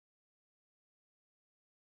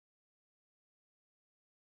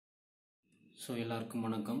So எல்லாருக்கும்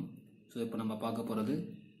வணக்கம். So இப்போ நம்ம பார்க்க போறது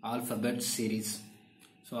alphabet series.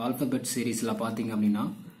 So alphabet seriesல பாத்தீங்க அப்படினா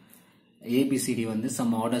ABCD வந்து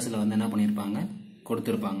some ordersல வந்து என்ன பண்ணிருப்பாங்க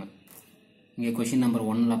கொடுத்திருப்பாங்க. இங்க question number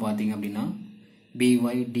 1ல பாத்தீங்க அப்படினா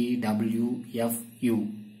BY D W F U.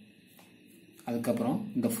 அதுக்கு அப்புறம்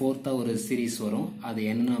இந்த fourth ஒரு series வரும். அது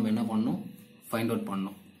என்னன்னு நாம என்ன பண்ணனும் find out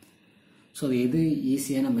பண்ணனும். So இது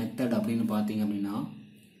ஈஸியான மெத்தட் அப்படினு பாத்தீங்க அப்படினா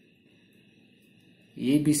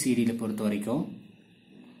ABCD ல பொறுத்த வரைக்கும்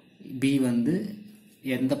B வந்து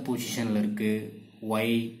எந்த பொசிஷன்ல இருக்கு Y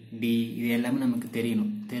D இது எல்லாமே நமக்கு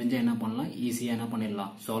தெரியணும். தெரிஞ்சா என்ன பண்ணலாம் ஈஸியா என்ன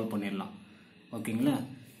பண்ணிடலாம் சால்வ் பண்ணிடலாம். ஓகேங்களா?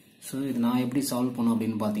 சோ இது நான் எப்படி சால்வ் பண்ணனும்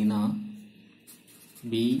அப்படினு பாத்தீங்கன்னா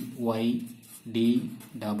B Y D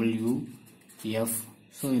W F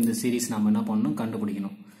so இந்த சீரிஸ் நாம என்ன பண்ணனும்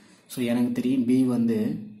கண்டுபிடிக்கணும். சோ எனக்கு தெரியும் B வந்து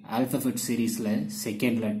ஆல்பபெட் சீரிஸ்ல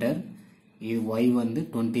செகண்ட் லெட்டர், இது Y வந்து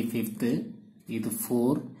 25th, இது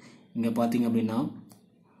 4. இங்க பாத்தீங்க அப்படினா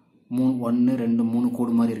 1 2 3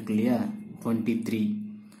 கோடு மாதிரி இருக்கு இல்லையா 23.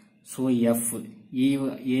 So F E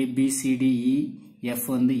A B C D E F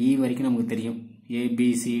வந்து E வரைக்கும் நமக்கு தெரியும். A B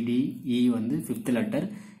C D E வந்து 5th லெட்டர்,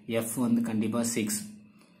 F வந்து கண்டிப்பா 6.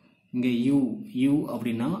 இங்க U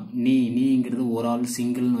அப்படினா நீங்கிறது ஒரு ஆள்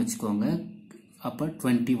சிங்கிள்னு வெச்சுக்கோங்க. அப்ப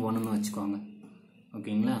 21 ன்னு வெச்சுக்கோங்க.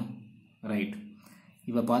 ஓகேங்களா? ரைட்.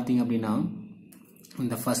 இப்போ பாத்தீங்க அப்படினா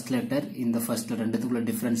இந்த ஃபர்ஸ்ட் லெட்டர் இந்த ஃபர்ஸ்ட் ரெண்டுத்துக்குள்ள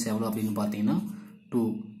டிஃபரன்ஸ் எவ்வளவு அப்படினு பாத்தீங்கன்னா 2.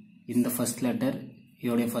 இந்த ஃபர்ஸ்ட் லெட்டர்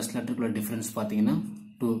இதோட ஃபர்ஸ்ட் லெட்டருக்குள்ள டிஃபரன்ஸ் பாத்தீங்கன்னா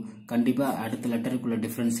 2. கண்டிப்பா அடுத்த லெட்டருக்குள்ள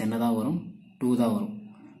டிஃபரன்ஸ் என்னதான் வரும் 2 தான் வரும்.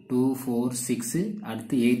 2 4 6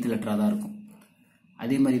 அடுத்து 8th லெட்டரா தான் இருக்கும்.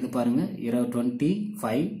 அதே மாதிரி இது பாருங்க 25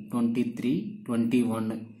 23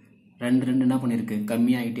 21 ரெண்டு என்ன பண்ணிருக்கு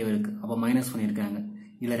கம்மியாயிட்டே இருக்கு. அப்ப மைனஸ் பண்ணிருக்காங்க.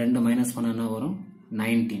 இதுல ரெண்டு மைனஸ் பண்ணா என்ன வரும்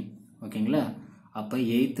 19. ஓகேங்களா? அப்ப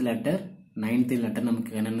 8th லெட்டர் 9th லெட்டர்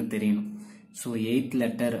நமக்கு என்னன்னு தெரியணும். சோ 8th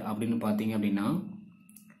லெட்டர் அப்படினு பாத்தீங்க அப்படினா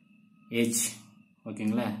H.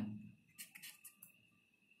 ஓகேங்களா?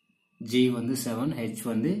 G வந்து 7, H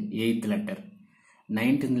வந்து 8th லெட்டர்.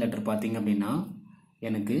 9th லெட்டர் பாத்தீங்க அப்படினா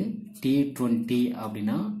எனக்கு T20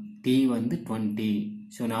 அப்படினா T வந்து 20.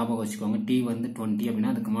 சோ ஞாபகம் வச்சுக்கோங்க T வந்து 20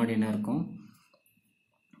 அப்படினா அதுக்கு முன்னாடி என்ன இருக்கும்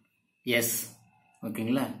S.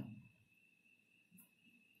 ஓகேங்களா?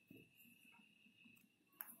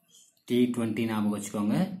 T20 ஞாபகம்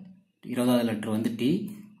வச்சுக்கோங்க. 20வது லெட்டர் வந்து T.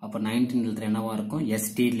 அப்ப 19th லெட்டர் என்னவா இருக்கும்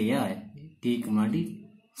ST இல்லையா? T க்கு முன்னாடி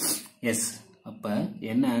S. அப்ப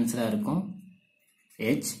என்ன ஆன்சரா இருக்கும்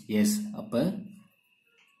HS. அப்ப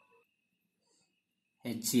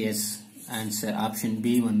HS ஆன்சர் ஆப்ஷன்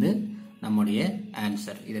B வந்து நம்முடைய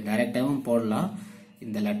ஆன்சர். இத டைரக்டாவும் போடலாம்.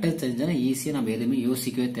 இந்த லெட்டர் தெரிஞ்சா ஈஸியா நம்ம எதுவுமே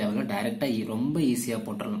யோசிக்கவே தேவையில்ல. டைரக்டா ரொம்ப ஈஸியா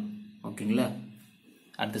போட்டுறலாம். ஓகேங்களா?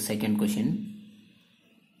 அடுத்த செகண்ட் क्वेश्चन.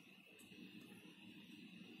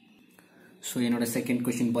 சோ என்னோட செகண்ட்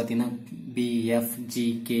क्वेश्चन பாத்தீங்கன்னா B F G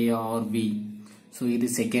K R B. So இது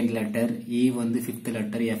செகண்ட் லெட்டர், E வந்து 5th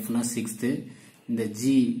லெட்டர், F னா 6th. இந்த G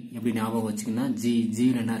எப்படி ஞாபகம் வச்சுக்கனா G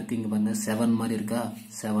ல என்ன இருக்கு இங்க பாருங்க 7 மாதிரி இருக்கா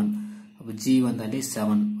 7. அப்ப G வந்தாலே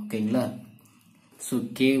 7. ஓகேங்களா? சோ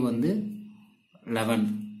K வந்து 11.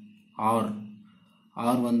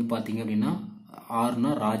 R வந்து பாத்தீங்க அப்படினா R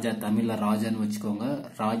னா ராஜா, தமிழ்ல ராஜான்னு வச்சுக்கோங்க.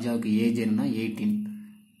 ராஜாவுக்கு ஏஜ் என்ன 18.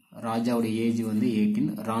 ராஜாவோட ஏஜ் வந்து 18.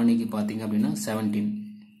 ராணிக்கு பாத்தீங்க அப்படினா 17.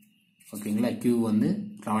 ஓகேங்களா? Q வந்து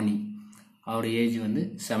ராணி, அவரோட ஏஜ் வந்து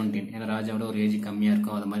 17. ஏன்னா ராஜாவோட ஒரு ஏஜ் கம்மியா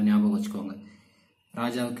இருக்கும், அத மாதிரி ஞாபகம் வச்சுக்கோங்க.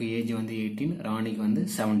 ராஜாவுக்கு ஏஜ் வந்து 18, ராணிக்கு வந்து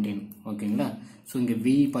 17. ஓகேங்களா? சோ இங்க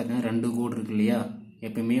V பாத்தீங்கன்னா ரெண்டு கோடு இருக்கு இல்லையா?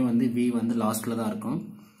 எப்பவுமே வந்து V வந்து லாஸ்ட்ல தான் இருக்கும்.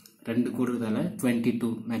 ரெண்டு கோடு இருக்கிறதால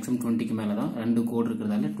 22, மேக்ஸிமம் 20க்கு மேல தான். ரெண்டு கோடு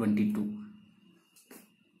இருக்கிறதால 22.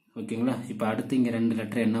 ஓகேங்களா? இப்போ அடுத்து இங்க ரெண்டு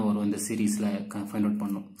லெட்டர் என்ன வரும் இந்த சீரிஸ்ல ஃபைண்ட் அவுட்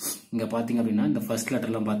பண்ணனும். இங்க பாத்தீங்க அப்படினா இந்த ஃபர்ஸ்ட்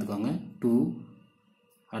லெட்டர்லாம் பாத்துக்கோங்க 2,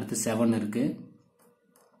 அடுத்து 7 இருக்கு,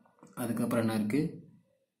 அதுக்கு அப்புறம் என்ன இருக்கு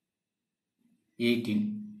 18.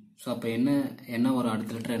 சோ அப்ப என்ன வரும்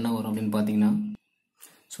அடுத்த லெட்டர் என்ன வரும் அப்படினு பாத்தீங்கன்னா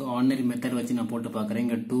சோ ஆர்டினரி மெத்தட் வச்சு நான் போட்டு பார்க்கறேன்.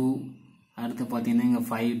 இங்க 2, அடுத்து பாத்தீங்கன்னா இங்க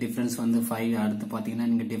 5 டிஃபரன்ஸ் வந்து 5, அடுத்து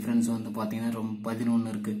பாத்தீங்கன்னா இங்க டிஃபரன்ஸ் வந்து பாத்தீங்கன்னா ரொம்ப 11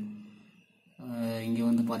 இருக்கு. இங்க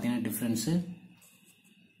வந்து பாத்தீங்கன்னா டிஃபரன்ஸ்.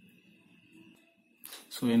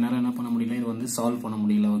 சோ என்னால என்ன பண்ண முடியல, இது வந்து சால்வ் பண்ண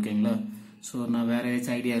முடியல. ஓகேங்களா? சோ நான் வேற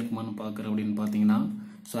ஏதாச்சும் ஐடியா இருக்குமான்னு பாக்குறேன். அப்படின்னு பாத்தீங்கன்னா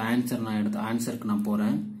சோ ஆன்சர் நான் எடுத்து ஆன்சருக்கு நான்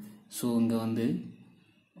போறேன். சோ இங்க வந்து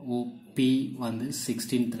P வந்து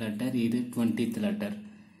 16th லெட்டர், இது 20th லெட்டர்.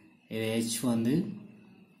 இது H வந்து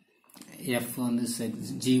F வந்து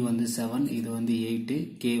G வந்து 7, இது வந்து 8,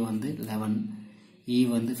 K வந்து 11, E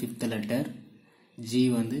வந்து 5th லெட்டர், G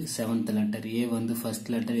வந்து 7th லெட்டர், A வந்து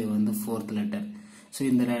ஃபர்ஸ்ட் லெட்டர், இது வந்து 4th லெட்டர். சோ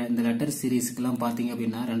இந்த லெட்டர் சீரிஸ்க்குலாம் பாத்தீங்க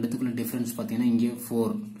அப்படினா ரெண்டுத்துக்குள்ள டிஃபரன்ஸ் பாத்தீங்கன்னா இங்க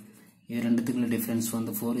 4. இது ரெண்டுத்துக்குள்ள டிஃபரன்ஸ்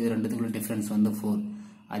வந்து 4, இது ரெண்டுத்துக்குள்ள டிஃபரன்ஸ் வந்து 4.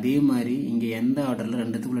 அதே மாதிரி இங்கே எந்த ஆர்டரில்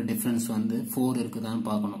ரெண்டுத்துக்குள்ள டிஃப்ரென்ஸ் வந்து 4 இருக்குதான்னு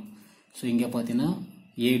பார்க்கணும். ஸோ இங்கே பார்த்தீங்கன்னா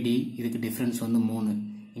ஏடி இதுக்கு டிஃப்ரென்ஸ் வந்து 3,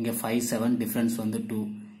 இங்கே 5 7 டிஃப்ரென்ஸ் வந்து 2,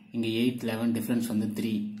 இங்கே 8 11 டிஃப்ரென்ஸ் வந்து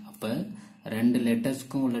 3. அப்போ ரெண்டு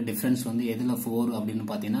லெட்டர்ஸ்க்கும் உள்ள டிஃப்ரென்ஸ் வந்து எதில் 4 அப்படின்னு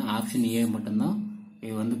பார்த்தீங்கன்னா ஆப்ஷன் ஏ மட்டும்தான்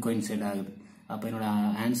இது வந்து கோயின்சைட் ஆகுது. அப்போ என்னோட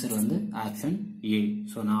ஆன்சர் வந்து ஆப்ஷன் ஏ.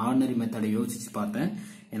 ஸோ நான் ஆர்டினரி மெத்தடை யோசிச்சு பார்த்தேன்,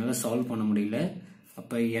 என்னால் சால்வ் பண்ண முடியல.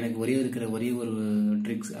 அப்போ எனக்கு ஒரே ஒரு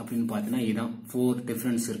ட்ரிக்ஸ் அப்படின்னு பார்த்தீங்கன்னா இதுதான் 4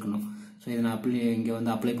 டிஃப்ரென்ஸ் இருக்கணும். ஸோ இதை நான் இங்கே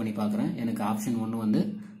வந்து அப்ளை பண்ணி பார்க்குறேன். எனக்கு ஆப்ஷன் 1 வந்து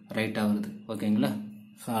ரைட்டாக வருது. ஓகேங்களா?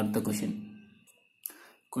 ஸோ அடுத்த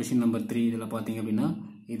கொஷின் நம்பர் 3. இதில் பார்த்தீங்க அப்படின்னா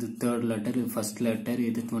இது 3rd லெட்டர், இது 1st லெட்டர்,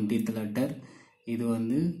 இது 20th லெட்டர், இது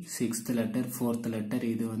வந்து 6th லெட்டர், 4th லெட்டர்,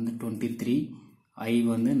 இது வந்து 23, I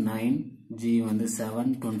வந்து 9, G வந்து 7,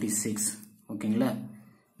 26. ஓகேங்களா?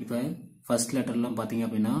 இப்போ ஃபர்ஸ்ட் லெட்டர்லாம் பார்த்தீங்க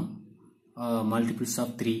அப்படின்னா மல்டிபிள்ஸ்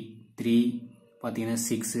ஆஃப் 3 பார்த்தீங்கன்னா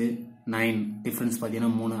 6 9 டிஃப்ரென்ஸ்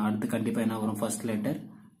பார்த்தீங்கன்னா 3. அடுத்து கண்டிப்பாக என்ன வரும்? First letter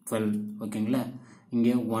 12. ஓகேங்களா?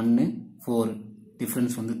 இங்கே 1 4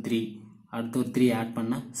 டிஃப்ரென்ஸ் வந்து 3, அடுத்து ஒரு 3 ஆட்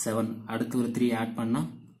பண்ணால் 7, அடுத்து ஒரு 3 ஆட் பண்ணால்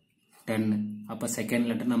 10. அப்போ செகண்ட்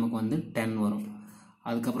லெட்டர் நமக்கு வந்து 10 வரும்.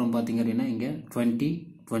 அதுக்கப்புறம் பார்த்தீங்க அப்படின்னா இங்கே 20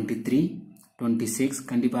 23 26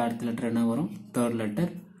 கண்டிப்பாக அடுத்த லெட்டர் என்ன வரும்? Third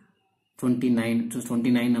letter 29. ஸோ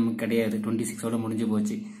 29 நமக்கு கிடையாது, 26ஓட முடிஞ்சு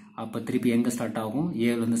போச்சு. அப்போ திருப்பி எங்கே ஸ்டார்ட் ஆகும்?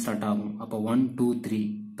 ஏலேருந்து ஸ்டார்ட் ஆகும். அப்போ 1 2 3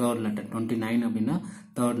 தேர்ட் லெட்டர் 29 அப்படின்னா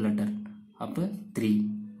தேர்ட் லெட்டர், அப்போ 3.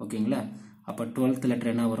 ஓகேங்களா? அப்போ 12th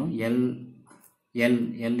லெட்டர் என்ன வரும்?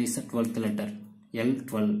 L is a 12th letter,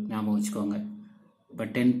 L12 ஞாபகம் வச்சுக்கோங்க. இப்போ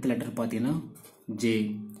 10th லெட்டர் பார்த்தீங்கன்னா J,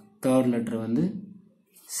 தேர்ட் லெட்டர் வந்து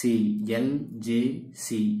C, LJC.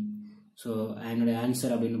 ஸோ என்னுடைய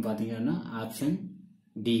ஆன்சர் அப்படின்னு பார்த்தீங்கன்னா ஆப்ஷன்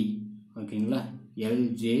டி. ஓகேங்களா?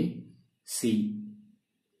 LJC.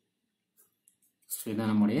 ஸோ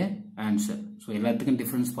இதுதான் நம்முடைய ஆன்சர். ஸோ எல்லாத்துக்கும்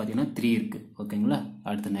டிஃப்ரென்ஸ் பார்த்தீங்கன்னா 3 இருக்குது. ஓகேங்களா?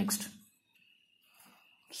 அடுத்து நெக்ஸ்ட்.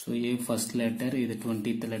 ஸோ ஏ ஃபர்ஸ்ட் லெட்டர், இது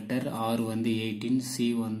 20th லெட்டர், R வந்து 18,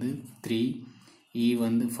 C வந்து 3, E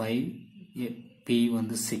வந்து 5, P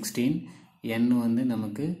வந்து 16, N வந்து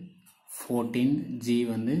நமக்கு 14, G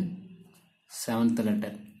வந்து 7th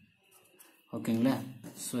லெட்டர். ஓகேங்களா?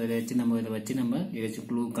 ஸோ இதை வச்சு நம்ம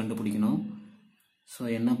க்ளூ கண்டுபிடிக்கணும். ஸோ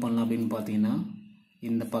என்ன பண்ணலாம் அப்படின்னு பார்த்தீங்கன்னா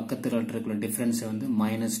இந்த பக்கத்து லெட்டருக்குள்ள டிஃப்ரென்ஸை வந்து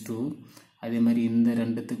 -2, அதே மாதிரி இந்த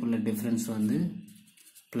ரெண்டுத்துக்குள்ள டிஃப்ரென்ஸ் வந்து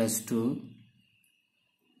 +2,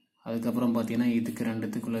 அதுக்கப்புறம் பார்த்தீங்கன்னா இதுக்கு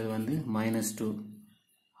ரெண்டுத்துக்குள்ளது வந்து -2.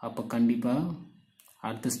 அப்போ கண்டிப்பாக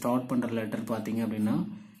அடுத்து ஸ்டார்ட் பண்ணுற லெட்டர் பார்த்தீங்க அப்படின்னா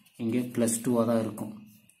இங்கே +2 தான் இருக்கும்.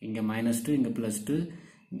 இங்கே -2, இங்கே +2,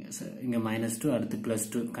 இங்கே -2, அடுத்து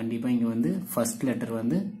 +2. கண்டிப்பாக இங்கே வந்து ஃபர்ஸ்ட் லெட்டர்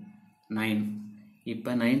வந்து 9.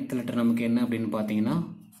 இப்போ 9th லெட்டர் நமக்கு என்ன அப்படின்னு பார்த்தீங்கன்னா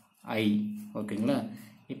I. ஓகேங்களா?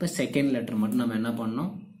 இப்போ செகண்ட் லெட்டர் மட்டும் நம்ம என்ன பண்ணணும்?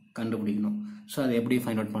 கண்டுபிடிக்கணும். ஸோ அதை எப்படி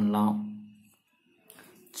ஃபைண்ட் அவுட் பண்ணலாம்?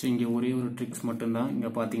 ஸோ இங்கே ஒரே ஒரு ட்ரிக்ஸ் மட்டும்தான். இங்கே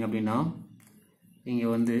பார்த்தீங்க அப்படின்னா இங்கே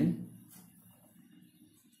வந்து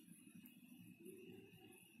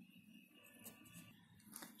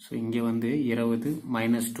ஸோ இங்கே வந்து 20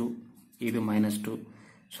 -2, இது -2.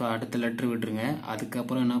 ஸோ அடுத்த லெட்ரு விட்டுருங்க.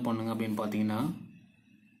 அதுக்கப்புறம் என்ன பண்ணுங்க அப்படின்னு பார்த்தீங்கன்னா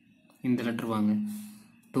இந்த லெட்ரு வாங்க,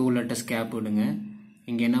 2 லெட்டர்ஸ் கேப் விடுங்க.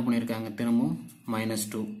 இங்கே என்ன பண்ணியிருக்காங்க? திரும்பவும்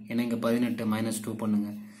 -2, ஏன்னா இங்கே 18 -2 பண்ணுங்க.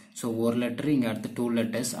 ஸோ ஒரு லெட்டரு, இங்கே அடுத்து 2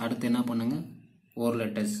 லெட்டர்ஸ், அடுத்து என்ன பண்ணுங்க? 4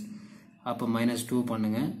 லெட்டர்ஸ். அப்போ -2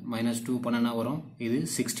 பண்ணுங்க. -2 பண்ணனா வரும்? இது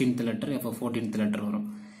 16th லெட்டர், அப்போ 14th லெட்டர் வரும்.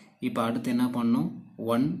 இப்போ அடுத்து என்ன பண்ணணும்?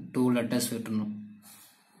 1 2 லெட்டர்ஸ் விட்டுணும்,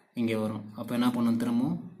 இங்கே வரும். அப்போ என்ன பண்ணணும்?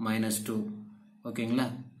 திரும்பவும் -2. ஓகேங்களா?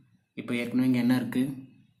 இப்போ ஏற்கனவே இங்கே என்ன இருக்குது?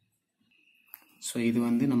 ஸோ இது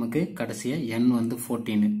வந்து நமக்கு கடைசியாக N வந்து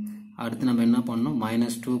 14. அடுத்து நம்ம என்ன பண்ணணும்?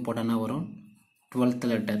 -2 போட்டோன்னா வரும் 12th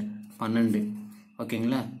லெட்டர் 12.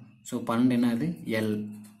 ஓகேங்களா? ஸோ 12 என்னது? L.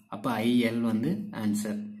 அப்போ IL வந்து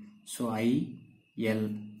answer. So IL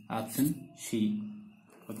option C.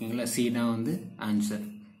 ஓகேங்களா? C தான் வந்து ஆன்சர்.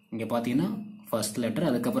 இங்கே பார்த்தீங்கன்னா ஃபர்ஸ்ட் லெட்டர்,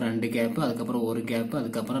 அதுக்கப்புறம் 2 கேப்பு, அதுக்கப்புறம் ஒரு கேப்பு,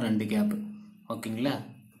 அதுக்கப்புறம் 2 கேப்பு. ஓகேங்களா?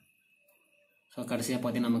 ஸோ கடைசியாக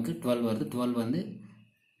பார்த்தீங்கன்னா நமக்கு 12 வருது. 12 வந்து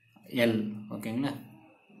L. ஓகேங்களா?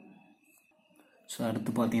 ஸோ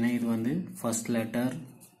அடுத்து பார்த்தீங்கன்னா இது வந்து first letter,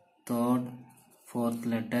 third, 4th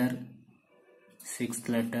letter, 6th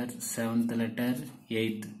letter, 7th letter,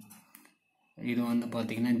 8th. இது வந்து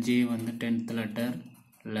பார்த்தீங்கன்னா J வந்து 10th லெட்டர்,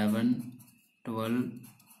 11 12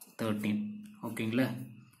 13. ஓகேங்களா?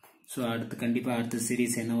 ஸோ அடுத்து கண்டிப்பாக அடுத்த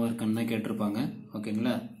சீரீஸ் என்னவா இருக்குன்னு தான் கேட்டிருப்பாங்க.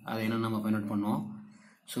 ஓகேங்களா? அதை என்ன நம்ம ஃபைண்ட் அவுட் பண்ணுவோம்.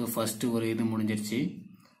 ஸோ ஃபஸ்ட்டு ஒரு இது முடிஞ்சிருச்சு.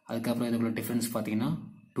 அதுக்கப்புறம் இதுக்குள்ள டிஃப்ரென்ஸ் பார்த்தீங்கன்னா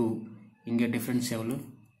 2. இங்கே டிஃப்ரென்ஸ் எவ்வளோ?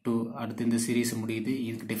 2. அடுத்து இந்த சீரீஸ் முடியுது,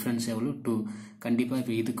 இதுக்கு டிஃப்ரென்ஸ் எவ்வளோ? 2. கண்டிப்பாக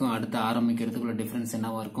இப்போ இதுக்கும் அடுத்து ஆரம்பிக்கிறதுக்குள்ள டிஃப்ரென்ஸ்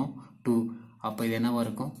என்னவாக இருக்கும்? 2. அப்போ இது என்னவாக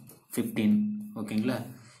இருக்கும்? 15. ஓகேங்களா?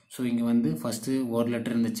 ஸோ இங்கே வந்து ஃபஸ்ட்டு ஒரு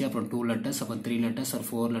லெட்டர் இருந்துச்சு, அப்புறம் 2 letters, அப்புறம் 3 letters ஒரு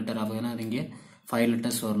 4 letter. அப்போனா அது இங்கே 5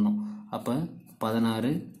 letters வரணும். அப்போ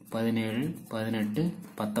 16, 17, 18,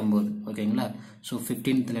 19. ஓகேங்களா? ஸோ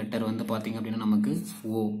 15th லெட்டர் வந்து பார்த்தீங்க அப்படின்னா நமக்கு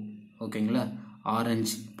ஓ. ஓகேங்களா?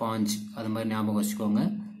 ஆரஞ்சு, பாஞ்ச் அது மாதிரி ஞாபகம் வச்சுக்கோங்க.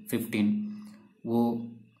 15 ஓ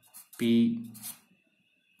B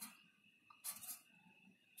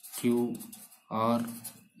Q R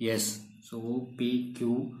S. So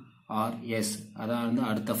OPQRS அதான் வந்து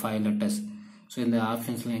அடுத்த 5 letters. ஸோ இந்த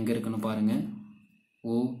ஆப்ஷன்ஸ்லாம் எங்கே இருக்குன்னு பாருங்கள்.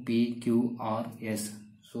 OPQRS.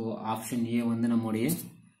 ஸோ ஆப்ஷன் ஏ வந்து நம்முடைய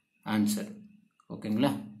ஆன்சர்.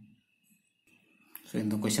 ஓகேங்களா? ஸோ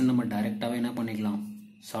இந்த கொஷின் நம்ம டைரெக்டாகவே என்ன பண்ணிக்கலாம்,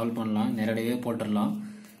 சால்வ் பண்ணலாம், நேரடியாகவே போட்டுடலாம்.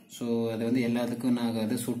 ஸோ அது வந்து எல்லாத்துக்கும்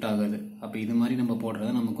ஆகாது, சூட் ஆகாது. அப்போ இது மாதிரி நம்ம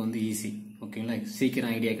போடுறது நமக்கு வந்து ஈஸி. ஓகேங்களா?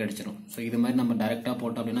 சீக்கிரம் ஐடியா கிடச்சிடும். ஸோ இது மாதிரி நம்ம டைரெக்டாக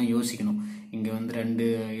போட்டோம் அப்படின்னா யோசிக்கணும். இங்கே வந்து 2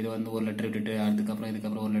 இது வந்து ஒரு லெட்டர் விட்டுட்டு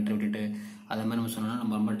இதுக்கப்புறம் ஒரு லெட்டர் விட்டுட்டு அதை மாதிரி நம்ம சொன்னோம்னா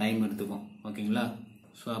நம்ம ரொம்ப டைம் எடுத்துக்கும். ஓகேங்களா?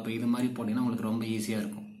 ஸோ அப்போ இது மாதிரி போட்டிங்கன்னா உங்களுக்கு ரொம்ப ஈஸியாக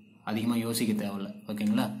இருக்கும். அதிகமாக யோசிக்க தேவையில்லை.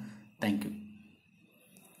 ஓகேங்களா? தேங்க்யூ.